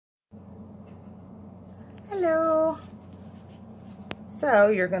Hello. So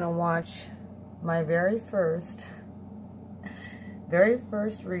you're gonna watch my very first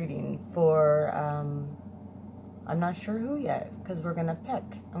reading for I'm not sure who yet, because we're gonna pick.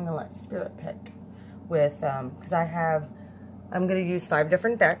 I'm gonna let Spirit pick with because I'm gonna use 5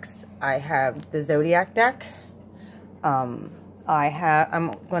 different decks. I have the Zodiac deck. I'm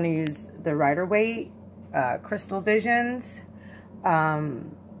gonna use the Rider-Waite, Crystal Visions,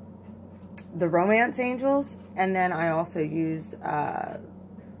 the Romance Angels, and then I also use the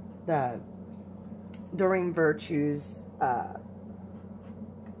Doreen Virtue's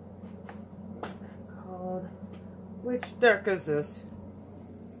called, which deck is this?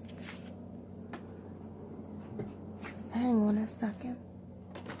 Hang on a second.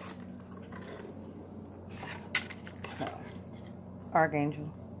 Oh, Archangel.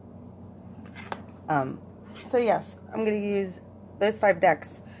 So yes, I'm going to use those 5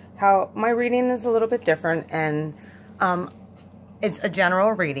 decks. How my reading is a little bit different, and it's a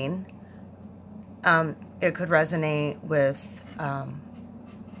general reading. It could resonate with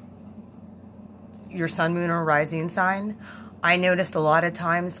your sun, moon, or rising sign. I noticed a lot of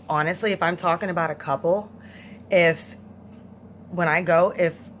times, honestly, if I'm talking about a couple, if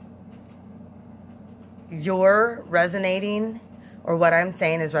you're resonating, or what I'm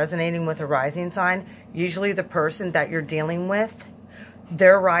saying is resonating with a rising sign, usually the person that you're dealing with,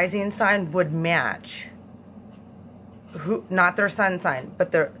 their rising sign would match not their sun sign,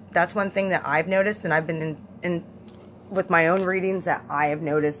 but that's one thing that I've noticed, and I've been in with my own readings that I have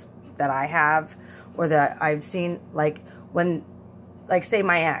noticed that I have, or that I've seen, like when, like say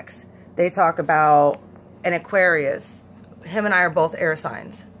my ex, they talk about an Aquarius. Him and I are both air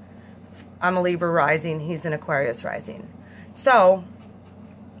signs. I'm a Libra rising, he's an Aquarius rising. So,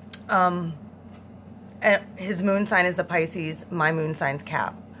 and his moon sign is a Pisces, my moon sign's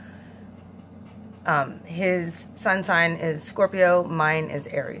Cap. His sun sign is Scorpio, mine is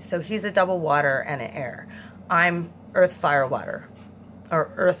Aries. So he's a double water and an air. I'm earth, fire, water. Or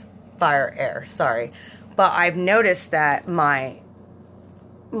earth, fire, air, sorry. But I've noticed that my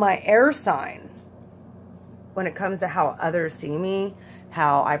air sign, when it comes to how others see me,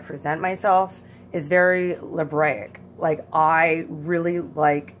 how I present myself, is very Libraic. Like, I really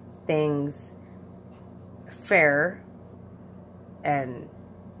like things fair and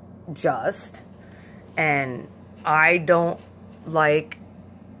just, and I don't like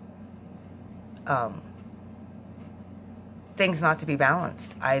things not to be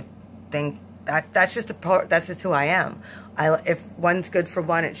balanced. I think that's just who I am. If one's good for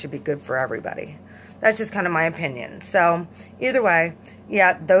one, it should be good for everybody. That's just kind of my opinion. So either way,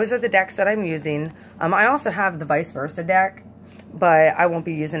 yeah, those are the decks that I'm using. I also have the vice versa deck, but I won't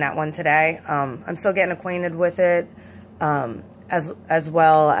be using that one today. I'm still getting acquainted with it, as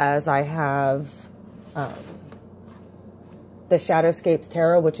well as I have the Shadowscapes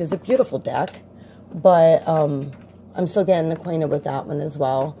Tarot, which is a beautiful deck, but I'm still getting acquainted with that one as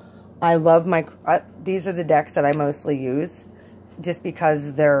well. I love these are the decks that I mostly use, just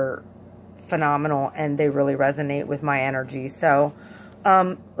because they're phenomenal and they really resonate with my energy. So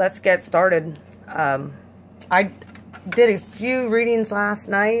let's get started. I did a few readings last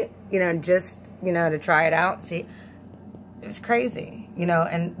night, just, to try it out. See, it was crazy,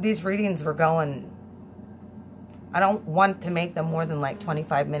 and these readings were going, I don't want to make them more than like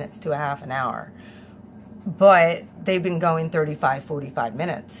 25 minutes to a half an hour, but they've been going 35, 45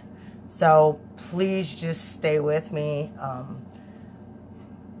 minutes. So please just stay with me,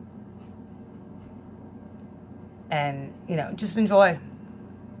 and, just enjoy.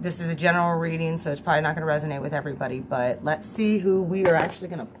 This is a general reading, so it's probably not going to resonate with everybody, but let's see who we are actually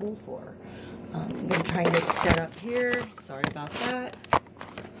going to pull for. I'm going to try and get set up here. Sorry about that.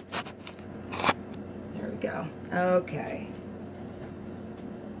 There we go. Okay.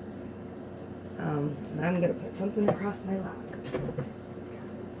 And I'm going to put something across my lap.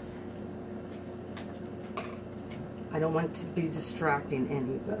 I don't want to be distracting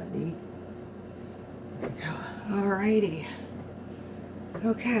anybody. There we go. Alrighty.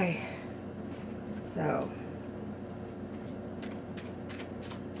 Okay, so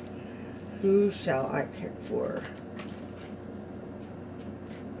who shall I pick for?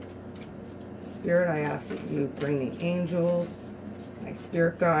 Spirit, I ask that you bring the angels, my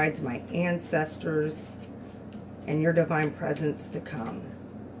spirit guides, my ancestors, and your divine presence to come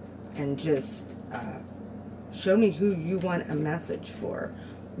and just show me who you want a message for.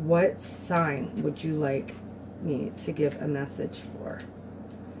 What sign would you like me to give a message for?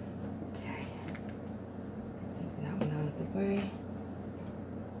 Way.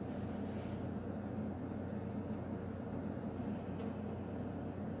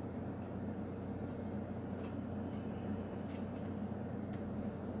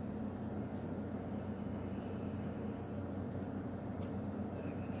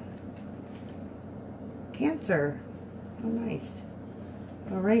 Cancer. Oh, nice.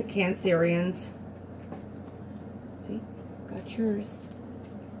 All right, Cancerians. See, got yours.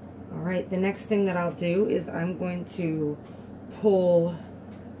 All right, the next thing that I'll do is I'm going to pull,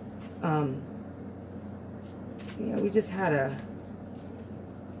 yeah, we just had a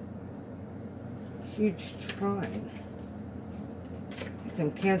huge trine.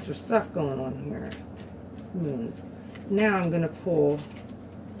 Some Cancer stuff going on here. Moons. Now I'm going to pull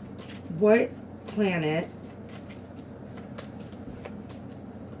what planet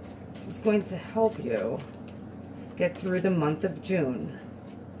is going to help you get through the month of June.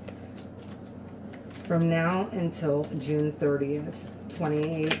 From now until June 30th,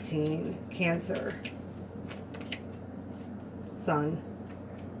 2018, Cancer. Sun.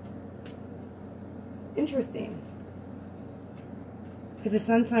 Interesting. Because the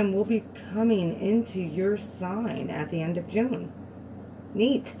sun sign will be coming into your sign at the end of June.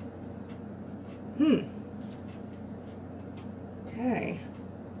 Neat. Okay.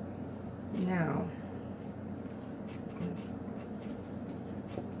 Now,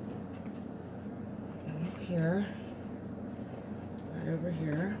 up here, that over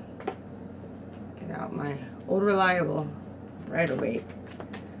here. Get out my old reliable Rider-Waite.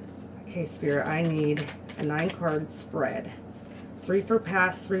 Okay, Spirit, I need a 9-card spread. 3 for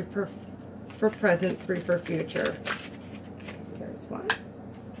past, 3 for present, 3 for future. There's one.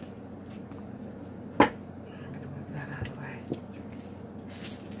 I'm going to move that out of the way.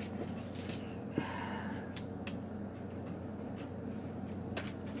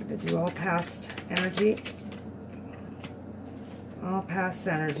 I'm going to do all past energy. All past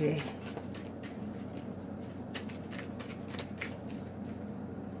energy.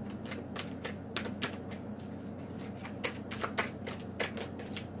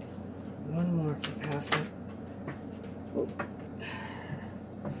 One more for passing. Oh.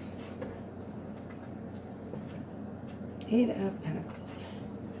 8 of Pentacles.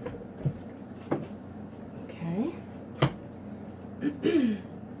 Okay.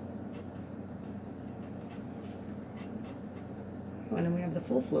 Oh, and then we have the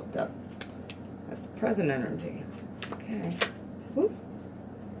Fool flipped up. That's present energy. Okay. Whoop.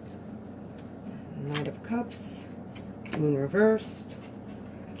 Knight of Cups. Moon reversed.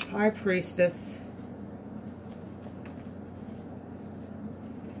 High Priestess.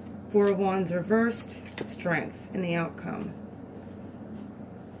 4 of Wands reversed. Strength in the outcome.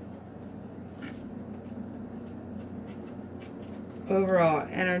 Overall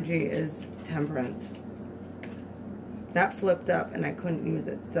energy is Temperance. That flipped up and I couldn't use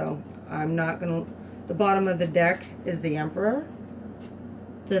it, so I'm not gonna. The bottom of the deck is the Emperor,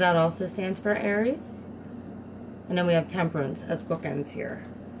 so that also stands for Aries, and then we have Temperance as bookends here.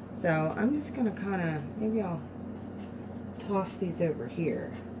 So I'm just gonna kind of, maybe I'll toss these over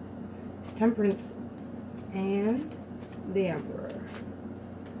here. Temperance and the Emperor.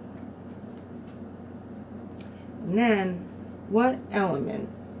 And then, what element,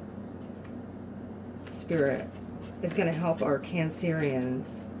 Spirit, is going to help our Cancerians,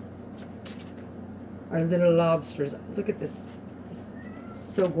 our little lobsters? Look at this. It's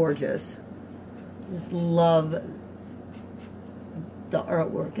so gorgeous. Just love the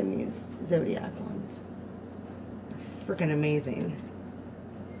artwork in these zodiac ones. They're freaking amazing.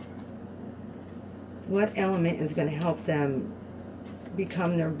 What element is going to help them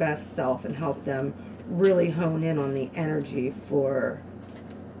become their best self and help them really hone in on the energy for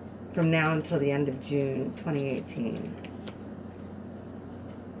from now until the end of June 2018?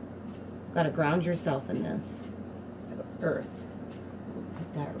 Got to ground yourself in this. So Earth. We'll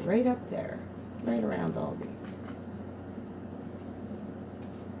put that right up there, right around all these.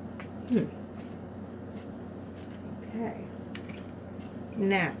 Okay.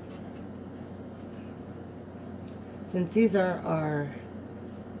 Now, since these are our,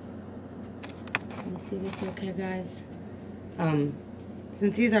 let me see this okay, guys?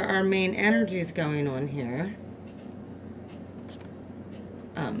 Since these are our main energies going on here,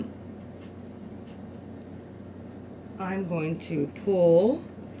 I'm going to pull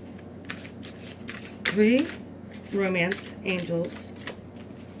 3 Romance Angels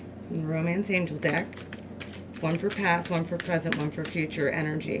in the Romance Angel deck. 1 for past, 1 for present, 1 for future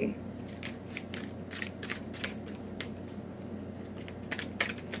energy.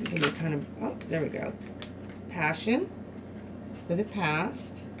 Kind of, oh, there we go. Passion for the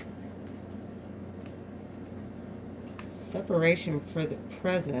past. Separation for the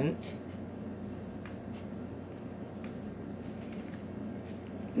present.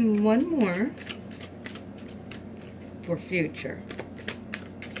 And 1 more for future.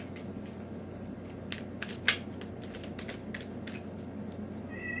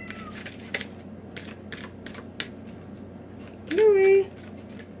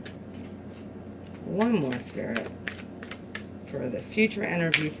 one more, Spirit, for the future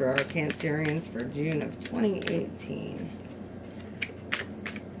energy for our Cancerians for June of 2018.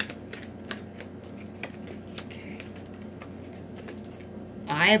 Okay.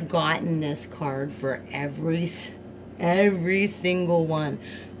 I have gotten this card for every single one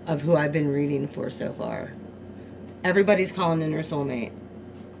of who I've been reading for so far. Everybody's calling in their soulmate.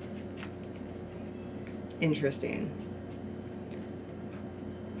 Interesting.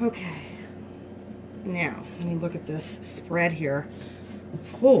 Okay. Now, let me look at this spread here.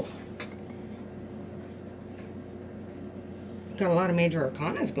 Oh. Got a lot of major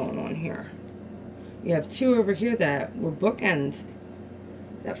arcanas going on here. You have two over here that were bookends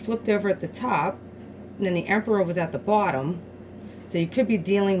that flipped over at the top. And then the Emperor was at the bottom. So you could be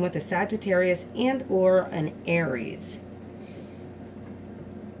dealing with a Sagittarius and or an Aries.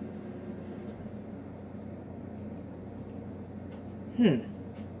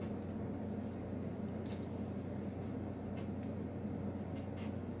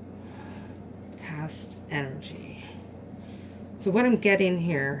 Past energy. So what I'm getting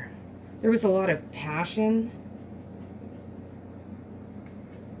here, there was a lot of passion.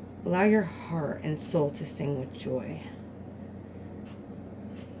 Allow your heart and soul to sing with joy.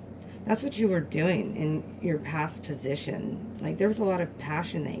 That's what you were doing in your past position. Like, there was a lot of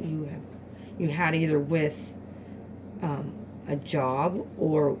passion that you had either with a job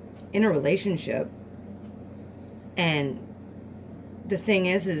or in a relationship. And the thing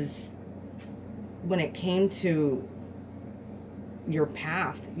is when it came to your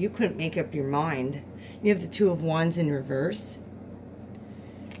path, you couldn't make up your mind. You have the Two of Wands in reverse.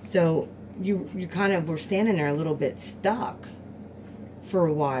 So you kind of were standing there a little bit stuck for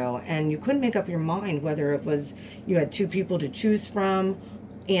a while, and you couldn't make up your mind whether it was you had two people to choose from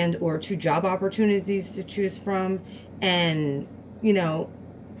and or two job opportunities to choose from, and you know,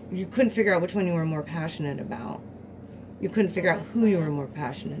 you couldn't figure out which one you were more passionate about. You couldn't figure out who you were more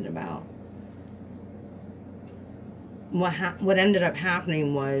passionate about. What ended up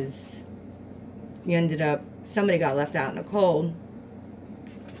happening was somebody got left out in the cold,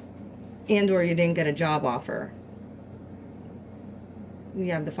 and or you didn't get a job offer.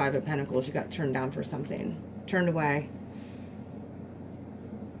 You have the Five of Pentacles. You got turned down for something. Turned away.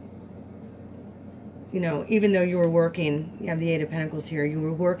 You know, even though you were working, you have the Eight of Pentacles here, you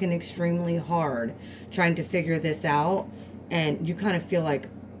were working extremely hard trying to figure this out, and you kind of feel like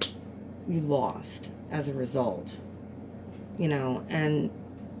you lost as a result. You know, and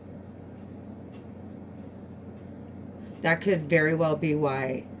that could very well be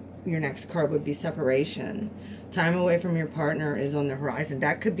why your next card would be separation. Time away from your partner is on the horizon.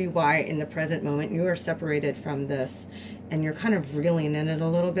 That could be why in the present moment you are separated from this and you're kind of reeling in it a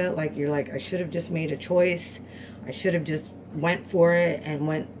little bit. Like you're like, I should have just made a choice. I should have just went for it and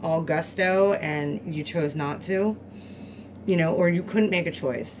went all gusto, and you chose not to. You know, or you couldn't make a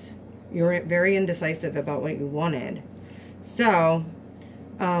choice. You were very indecisive about what you wanted. So,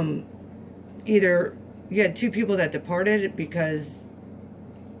 either you had two people that departed because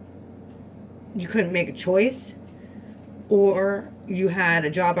you couldn't make a choice, or you had a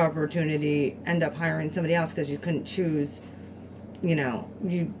job opportunity, end up hiring somebody else because you couldn't choose, you know,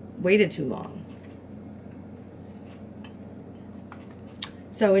 you waited too long.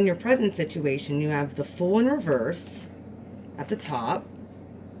 So in your present situation, you have the Fool in reverse at the top.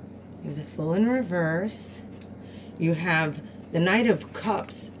 There's a Fool in reverse. You have the Knight of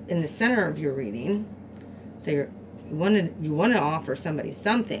Cups in the center of your reading. So you want to offer somebody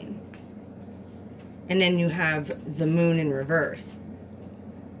something. And then you have the Moon in reverse.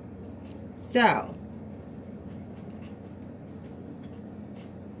 So,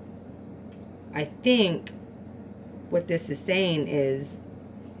 I think what this is saying is,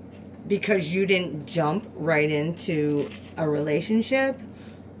 because you didn't jump right into a relationship,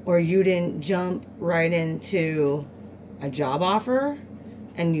 or you didn't jump right into a job offer,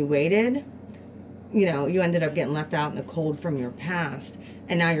 and you waited, you know, you ended up getting left out in the cold from your past,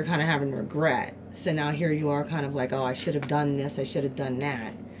 and now you're kind of having regret. So now here you are kind of like, oh, I should have done this, I should have done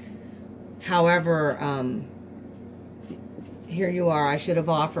that. However, here you are, I should have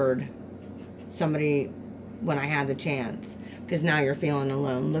offered somebody when I had the chance, because now you're feeling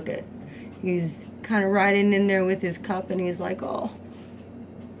alone. Look at, he's kind of riding in there with his cup, and he's like, oh,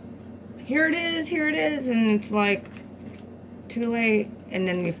 here it is, and it's like too late. And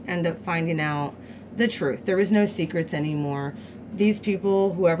then you end up finding out the truth. There was no secrets anymore. These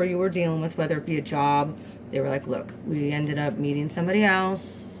people, whoever you were dealing with, whether it be a job, they were like, look, we ended up meeting somebody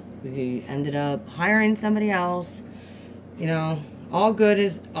else, we ended up hiring somebody else, you know, all good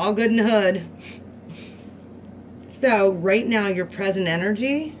in the hood. So right now your present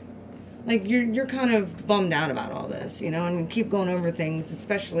energy, like you're kind of bummed out about all this, you know, and you keep going over things,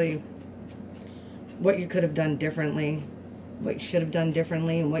 especially what you could have done differently, what you should have done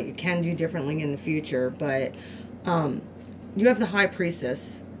differently, and what you can do differently in the future. But you have the High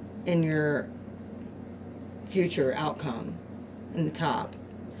Priestess in your future outcome in the top.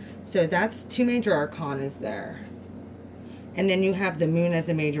 So that's 2 major arcanas there. And then you have the Moon as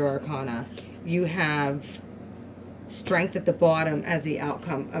a major arcana. You have Strength at the bottom as the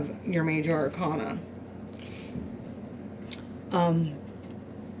outcome of your major arcana.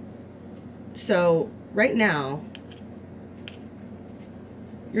 So right now,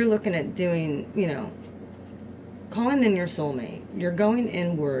 you're looking at doing, you know, calling in your soulmate. You're going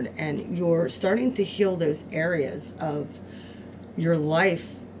inward and you're starting to heal those areas of your life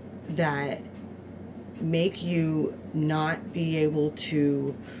that make you not be able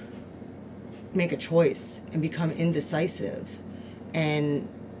to make a choice and become indecisive, and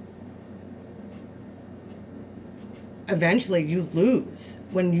eventually you lose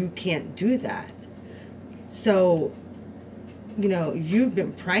when you can't do that. So, you know, you've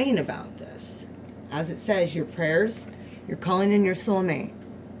been praying about this. As it says, your prayers, you're calling in your soulmate.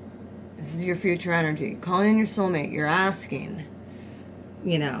 This is your future energy. Calling in your soulmate, you're asking.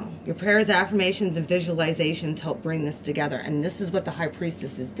 You know, your prayers, affirmations, and visualizations help bring this together. And this is what the High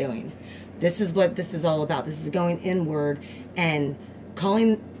Priestess is doing. This is what this is all about. This is going inward and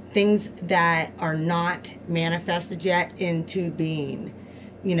calling things that are not manifested yet into being.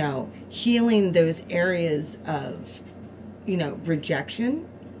 You know, healing those areas of, you know, rejection,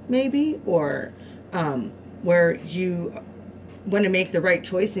 maybe, or where you want to make the right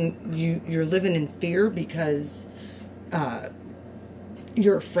choice and you're living in fear because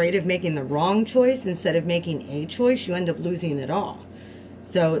you're afraid of making the wrong choice. Instead of making a choice, you end up losing it all.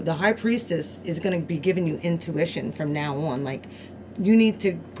 So the High Priestess is going to be giving you intuition from now on. Like, you need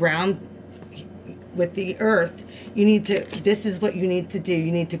to ground with the earth. You need to, this is what you need to do.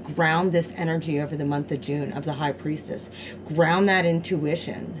 You need to ground this energy over the month of June of the High Priestess. Ground that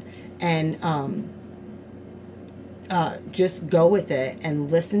intuition and just go with it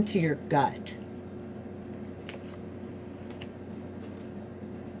and listen to your gut.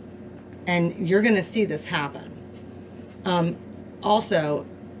 And you're going to see this happen. Also,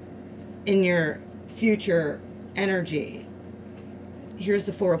 in your future energy, here's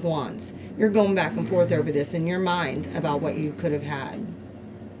the Four of Wands. You're going back and forth over this in your mind about what you could have had,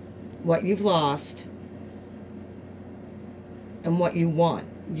 what you've lost, and what you want.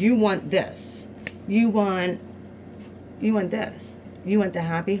 You want this. You want this. You want the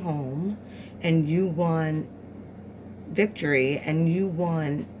happy home, and you want victory, and you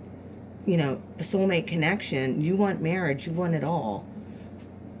want, you know, a soulmate connection. You want marriage. You want it all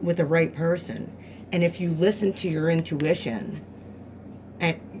with the right person. And if you listen to your intuition,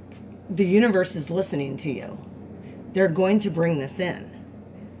 and the universe is listening to you, they're going to bring this in.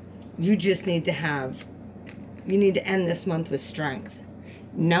 You just need to have, you need to end this month with strength,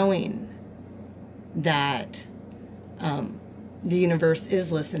 knowing that the universe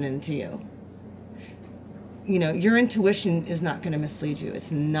is listening to you. You know, your intuition is not going to mislead you.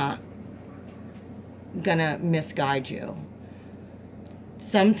 It's not gonna misguide you.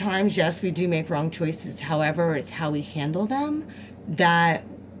 Sometimes, yes, we do make wrong choices. However, it's how we handle them that,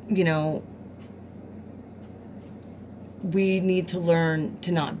 you know, we need to learn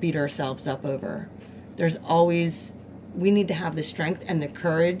to not beat ourselves up over. There's always, we need to have the strength and the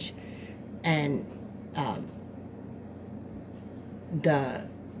courage and the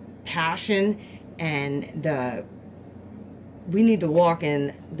passion and we need to walk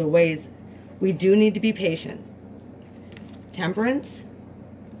in the ways. We do need to be patient. Temperance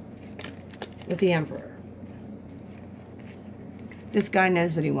with the Emperor. This guy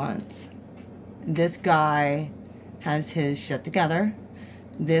knows what he wants. This guy has his shit together.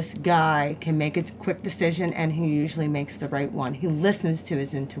 This guy can make a quick decision, and he usually makes the right one. He listens to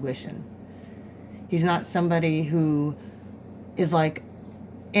his intuition. He's not somebody who is like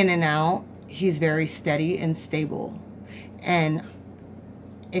in and out. He's very steady and stable. And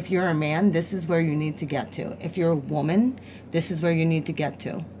if you're a man, this is where you need to get to. If you're a woman, this is where you need to get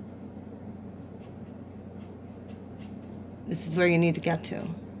to. This is where you need to get to.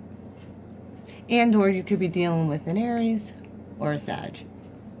 And or you could be dealing with an Aries or a Sag,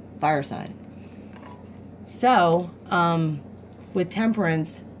 fire sign. So, with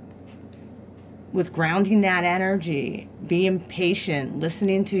temperance, with grounding that energy, being patient,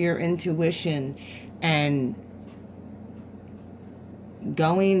 listening to your intuition, and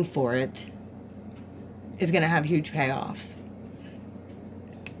going for it is going to have huge payoffs.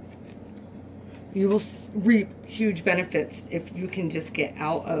 You will reap huge benefits if you can just get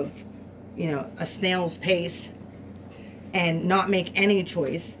out of you know, a snail's pace and not make any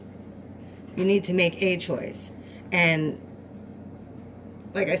choice. You need to make a choice. And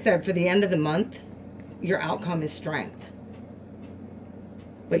like I said, for the end of the month, your outcome is strength.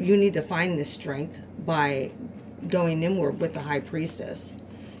 But you need to find this strength by going inward with the High Priestess.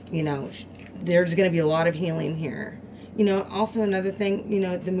 You know, there's going to be a lot of healing here. You know, also another thing, you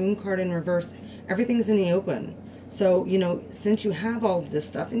know, the Moon card in reverse, everything's in the open. So, you know, since you have all of this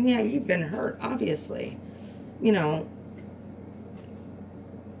stuff, and yeah, you've been hurt, obviously, you know,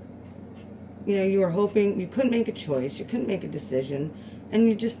 you were hoping, you couldn't make a choice, you couldn't make a decision, and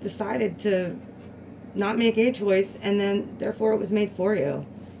you just decided to not make a choice, and then, therefore, it was made for you.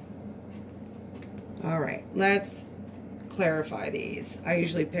 All right, let's clarify these. I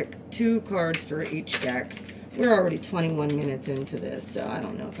usually pick 2 cards for each deck. We're already 21 minutes into this, so I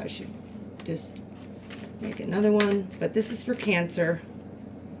don't know if I should just make another one. But this is for Cancer.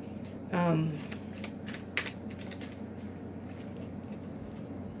 You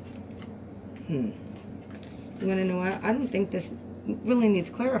want to know what? I don't think this really needs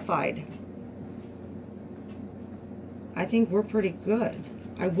clarified. I think we're pretty good.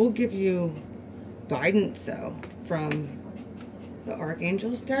 I will give you guidance, though, from the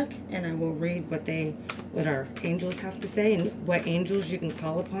Archangels deck, and I will read what our angels have to say and what angels you can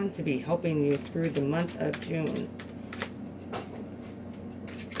call upon to be helping you through the month of June.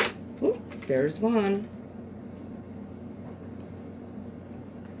 Ooh, there's one.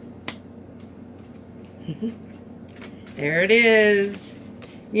 There it is.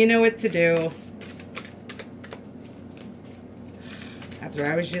 You know what to do. After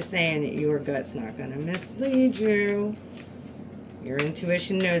I was just saying that your gut's not going to mislead you. Your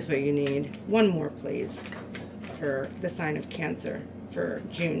intuition knows what you need. One more, please, for the sign of Cancer for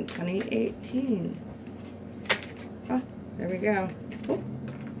June 2018. Oh, there we go. Oh.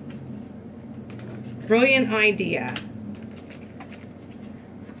 Brilliant idea.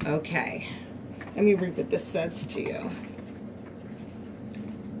 Okay. Let me read what this says to you.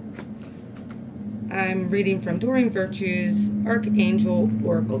 I'm reading from Doreen Virtue's Archangel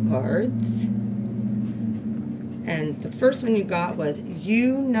Oracle cards. And the first one you got was,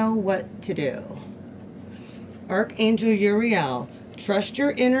 you know what to do. Archangel Uriel, trust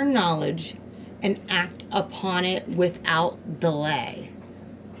your inner knowledge and act upon it without delay.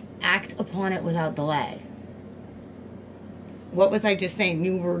 Act upon it without delay. What was I just saying?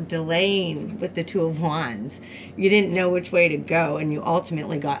 You were delaying with the Two of Wands. You didn't know which way to go, and you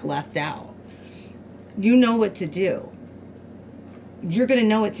ultimately got left out. You know what to do. You're going to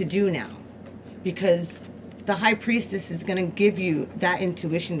know what to do now, because the High Priestess is going to give you that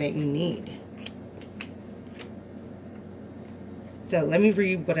intuition that you need. So let me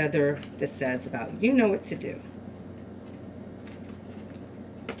read what other this says about you know what to do.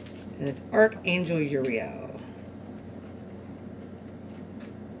 And it's Archangel Uriel.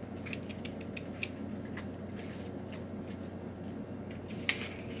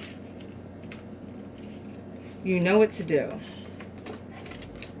 You know what to do.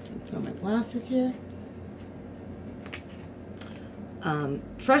 Throw my glasses here.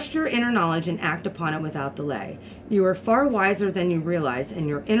 Trust your inner knowledge and act upon it without delay. You are far wiser than you realize, and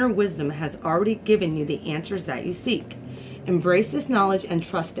your inner wisdom has already given you the answers that you seek. Embrace this knowledge and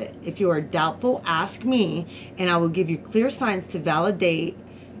trust it. If you are doubtful, ask me, and I will give you clear signs to validate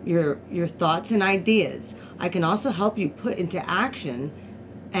your thoughts and ideas. I can also help you put into action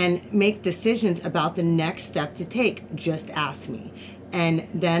and make decisions about the next step to take. Just ask me. And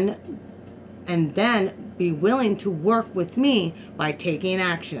then be willing to work with me by taking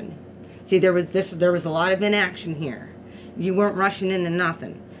action. See, there was a lot of inaction here. You weren't rushing into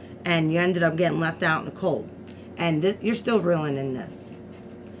nothing, and you ended up getting left out in the cold. And you're still reeling in this.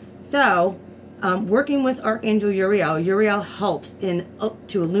 So, working with Archangel Uriel helps to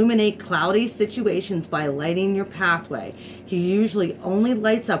illuminate cloudy situations by lighting your pathway. He usually only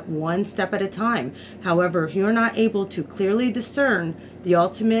lights up one step at a time. However, if you're not able to clearly discern the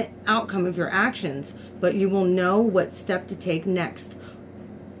ultimate outcome of your actions, but you will know what step to take next,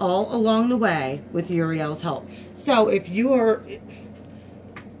 all along the way with Uriel's help. So if you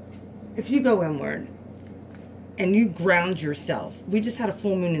go inward and you ground yourself. We just had a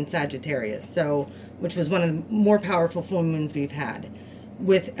full moon in Sagittarius, which was one of the more powerful full moons we've had,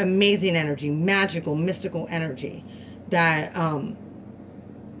 with amazing energy, magical, mystical energy that,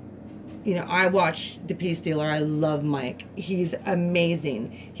 I watch The Peace Dealer. I love Mike. He's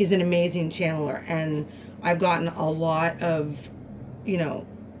amazing. He's an amazing channeler, and I've gotten a lot of,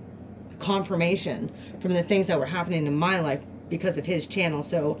 confirmation from the things that were happening in my life because of his channel.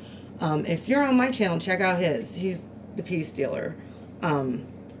 So if you're on my channel, check out his. He's The Peace Dealer.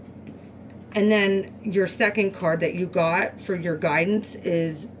 And then your second card that you got for your guidance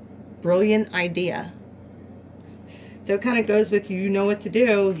is brilliant idea. So it kind of goes with you know what to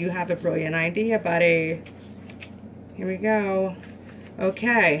do. You have a brilliant idea, buddy. Here we go.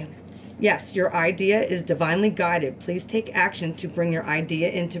 Okay. Yes, your idea is divinely guided. Please take action to bring your idea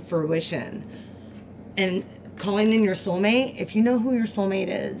into fruition. And calling in your soulmate, if you know who your soulmate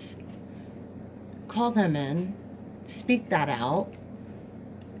is, call them in. Speak that out.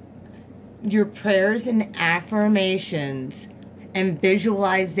 Your prayers and affirmations and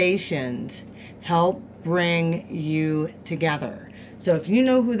visualizations help bring you together. So if you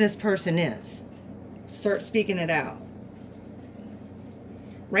know who this person is, start speaking it out.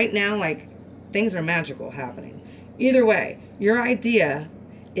 Right now, like, things are magical happening. Either way, your idea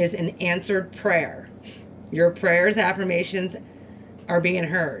is an answered prayer. Your prayers, affirmations are being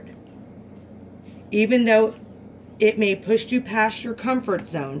heard. Even though it may push you past your comfort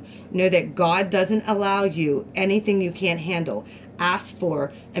zone, know that God doesn't allow you anything you can't handle. Ask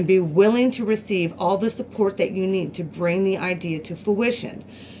for and be willing to receive all the support that you need to bring the idea to fruition.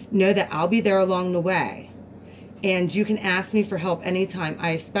 Know that I'll be there along the way. And you can ask me for help anytime.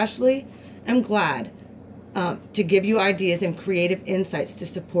 I especially am glad to give you ideas and creative insights to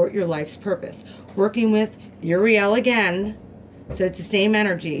support your life's purpose. Working with Uriel again, so it's the same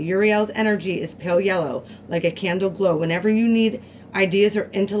energy. Uriel's energy is pale yellow, like a candle glow. Whenever you need ideas or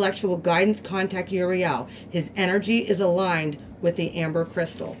intellectual guidance, contact Uriel. His energy is aligned with the amber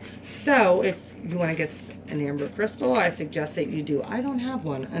crystal. So if you want to get an amber crystal, I suggest that you do. I don't have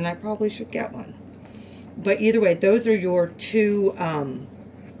one, and I probably should get one. But either way, those are your two,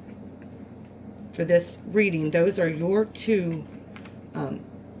 for this reading, those are your two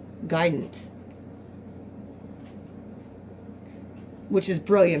guidance. Which is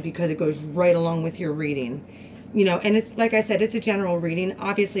brilliant because it goes right along with your reading. You know, and it's, like I said, it's a general reading.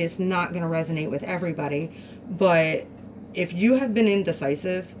 Obviously, it's not going to resonate with everybody. But if you have been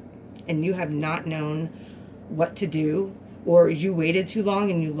indecisive and you have not known what to do, or you waited too long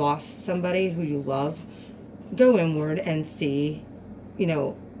and you lost somebody who you love, go inward and see, you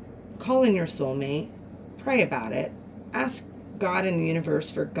know, call in your soulmate, pray about it, ask God and the universe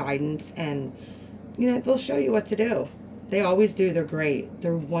for guidance, and, you know, they'll show you what to do. They always do. They're great.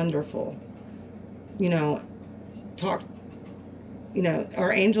 They're wonderful. You know,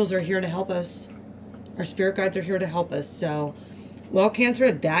 our angels are here to help us. Our spirit guides are here to help us. So, well,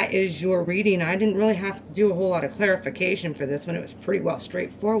 Cancer, that is your reading. I didn't really have to do a whole lot of clarification for this one. It was pretty well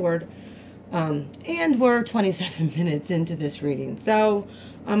straightforward. And we're 27 minutes into this reading. So,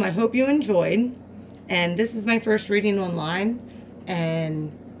 I hope you enjoyed. And this is my first reading online.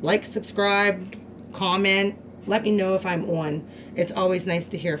 And like, subscribe, comment. Let me know if I'm on. It's always nice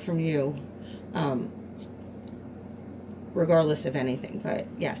to hear from you. Regardless of anything. But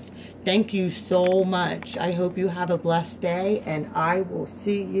yes, thank you so much. I hope you have a blessed day. And I will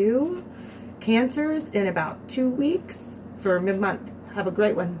see you, Cancers, in about 2 weeks for mid-month. Have a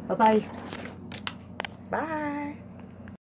great one. Bye-bye. Bye.